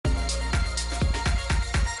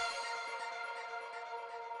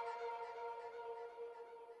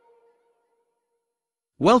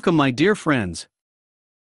Welcome my dear friends.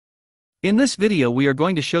 In this video we are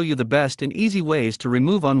going to show you the best and easy ways to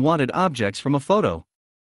remove unwanted objects from a photo.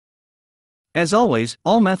 As always,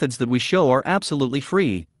 all methods that we show are absolutely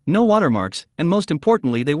free, no watermarks, and most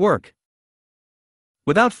importantly they work.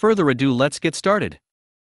 Without further ado, let's get started.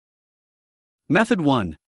 Method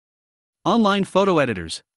 1. Online photo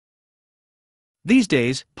editors. These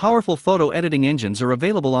days, powerful photo editing engines are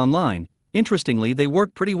available online. Interestingly, they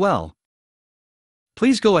work pretty well.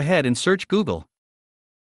 Please go ahead and search Google.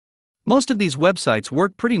 Most of these websites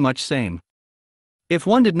work pretty much same. If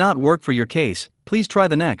one did not work for your case, please try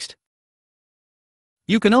the next.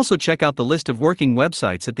 You can also check out the list of working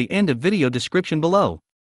websites at the end of video description below.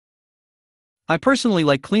 I personally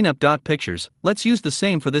like cleanup.pictures. Let's use the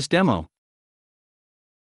same for this demo.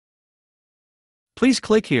 Please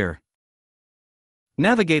click here.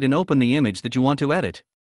 Navigate and open the image that you want to edit.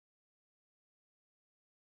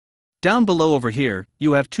 Down below over here,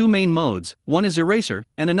 you have two main modes, one is eraser,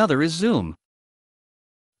 and another is zoom.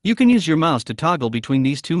 You can use your mouse to toggle between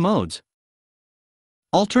these two modes.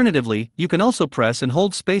 Alternatively, you can also press and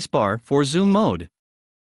hold spacebar for zoom mode.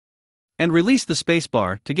 And release the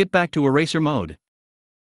spacebar to get back to eraser mode.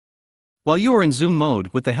 While you are in zoom mode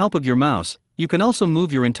with the help of your mouse, you can also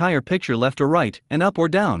move your entire picture left or right, and up or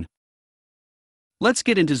down. Let's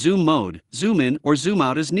get into zoom mode, zoom in or zoom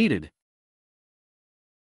out as needed.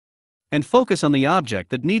 And focus on the object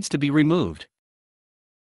that needs to be removed.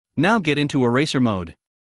 Now get into eraser mode.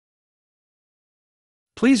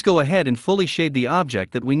 Please go ahead and fully shade the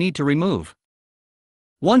object that we need to remove.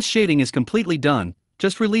 Once shading is completely done,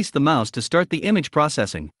 just release the mouse to start the image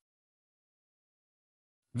processing.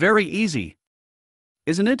 Very easy,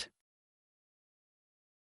 isn't it?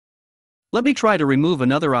 Let me try to remove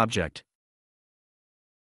another object.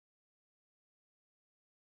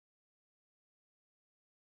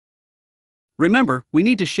 Remember, we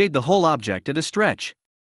need to shade the whole object at a stretch.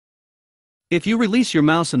 If you release your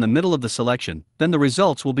mouse in the middle of the selection, then the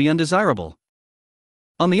results will be undesirable.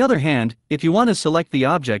 On the other hand, if you want to select the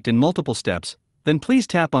object in multiple steps, then please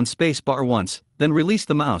tap on spacebar once, then release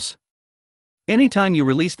the mouse. Anytime you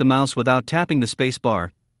release the mouse without tapping the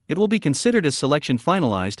spacebar, it will be considered as selection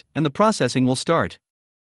finalized and the processing will start.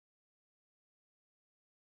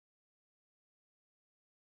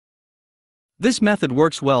 This method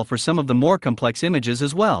works well for some of the more complex images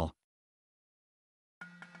as well.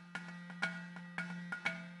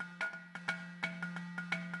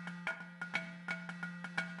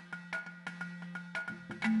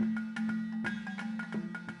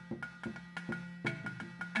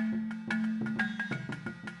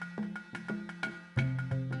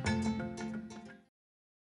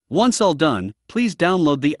 Once all done, please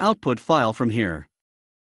download the output file from here.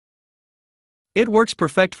 It works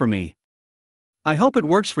perfect for me. I hope it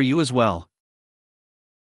works for you as well.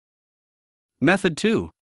 Method 2.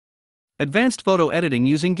 Advanced photo editing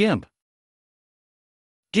using GIMP.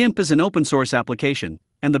 GIMP is an open source application,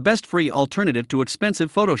 and the best free alternative to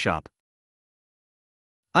expensive Photoshop.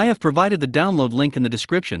 I have provided the download link in the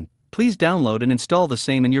description. Please download and install the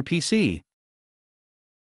same in your PC.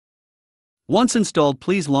 Once installed,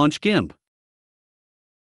 please launch GIMP.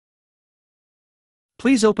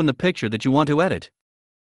 Please open the picture that you want to edit.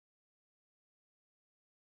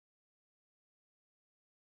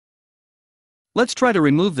 Let's try to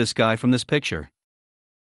remove this guy from this picture.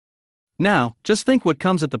 Now, just think what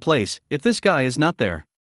comes at the place if this guy is not there.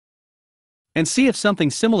 And see if something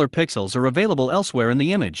similar pixels are available elsewhere in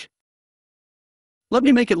the image. Let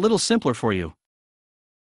me make it a little simpler for you.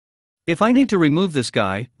 If I need to remove this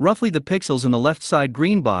guy, roughly the pixels in the left side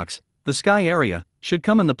green box, the sky area, should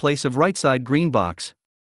come in the place of right side green box.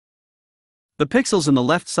 The pixels in the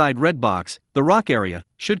left side red box, the rock area,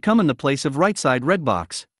 should come in the place of right side red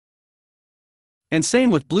box. And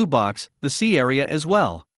same with blue box, the sea area as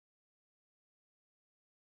well.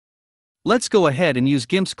 Let's go ahead and use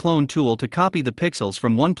GIMP's clone tool to copy the pixels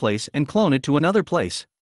from one place and clone it to another place.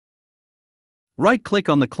 Right-click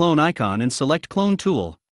on the clone icon and select Clone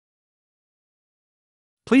Tool.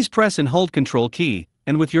 Please press and hold Ctrl key,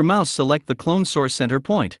 and with your mouse select the clone source center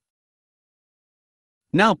point.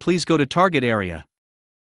 Now please go to Target Area.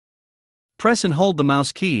 Press and hold the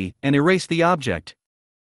mouse key, and erase the object.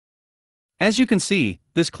 As you can see,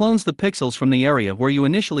 this clones the pixels from the area where you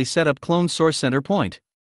initially set up clone source center point.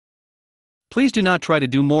 Please do not try to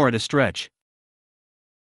do more at a stretch.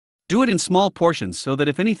 Do it in small portions so that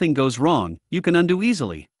if anything goes wrong, you can undo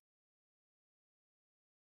easily.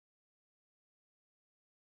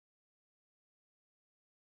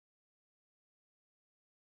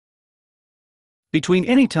 Between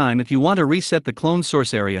any time if you want to reset the clone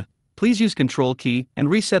source area, please use Ctrl key and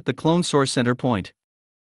reset the clone source center point.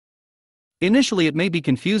 Initially it may be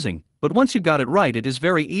confusing, but once you got it right it is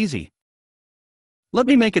very easy. Let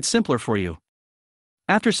me make it simpler for you.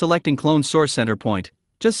 After selecting clone source center point,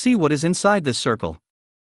 just see what is inside this circle.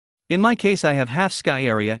 In my case I have half sky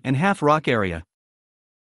area and half rock area.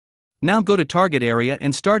 Now go to target area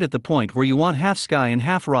and start at the point where you want half sky and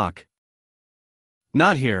half rock.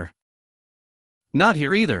 Not here. Not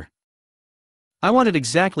here either. I want it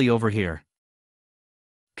exactly over here.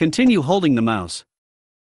 Continue holding the mouse.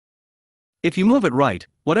 If you move it right,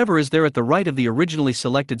 whatever is there at the right of the originally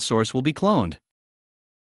selected source will be cloned.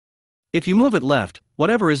 If you move it left,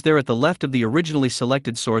 whatever is there at the left of the originally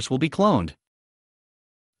selected source will be cloned.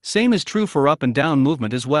 Same is true for up and down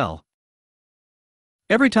movement as well.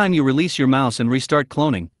 Every time you release your mouse and restart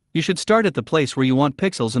cloning, you should start at the place where you want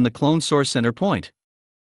pixels in the clone source center point.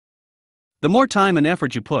 The more time and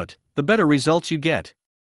effort you put, the better results you get.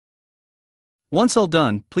 Once all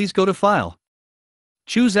done, please go to File.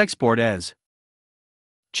 Choose Export As.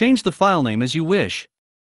 Change the file name as you wish.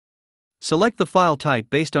 Select the file type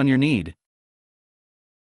based on your need.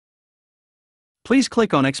 Please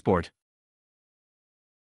click on Export.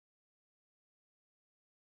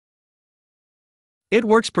 It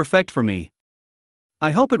works perfect for me.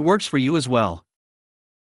 I hope it works for you as well.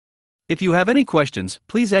 If you have any questions,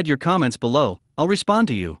 please add your comments below, I'll respond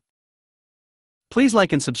to you. Please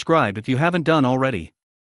like and subscribe if you haven't done already.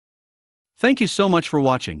 Thank you so much for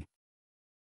watching.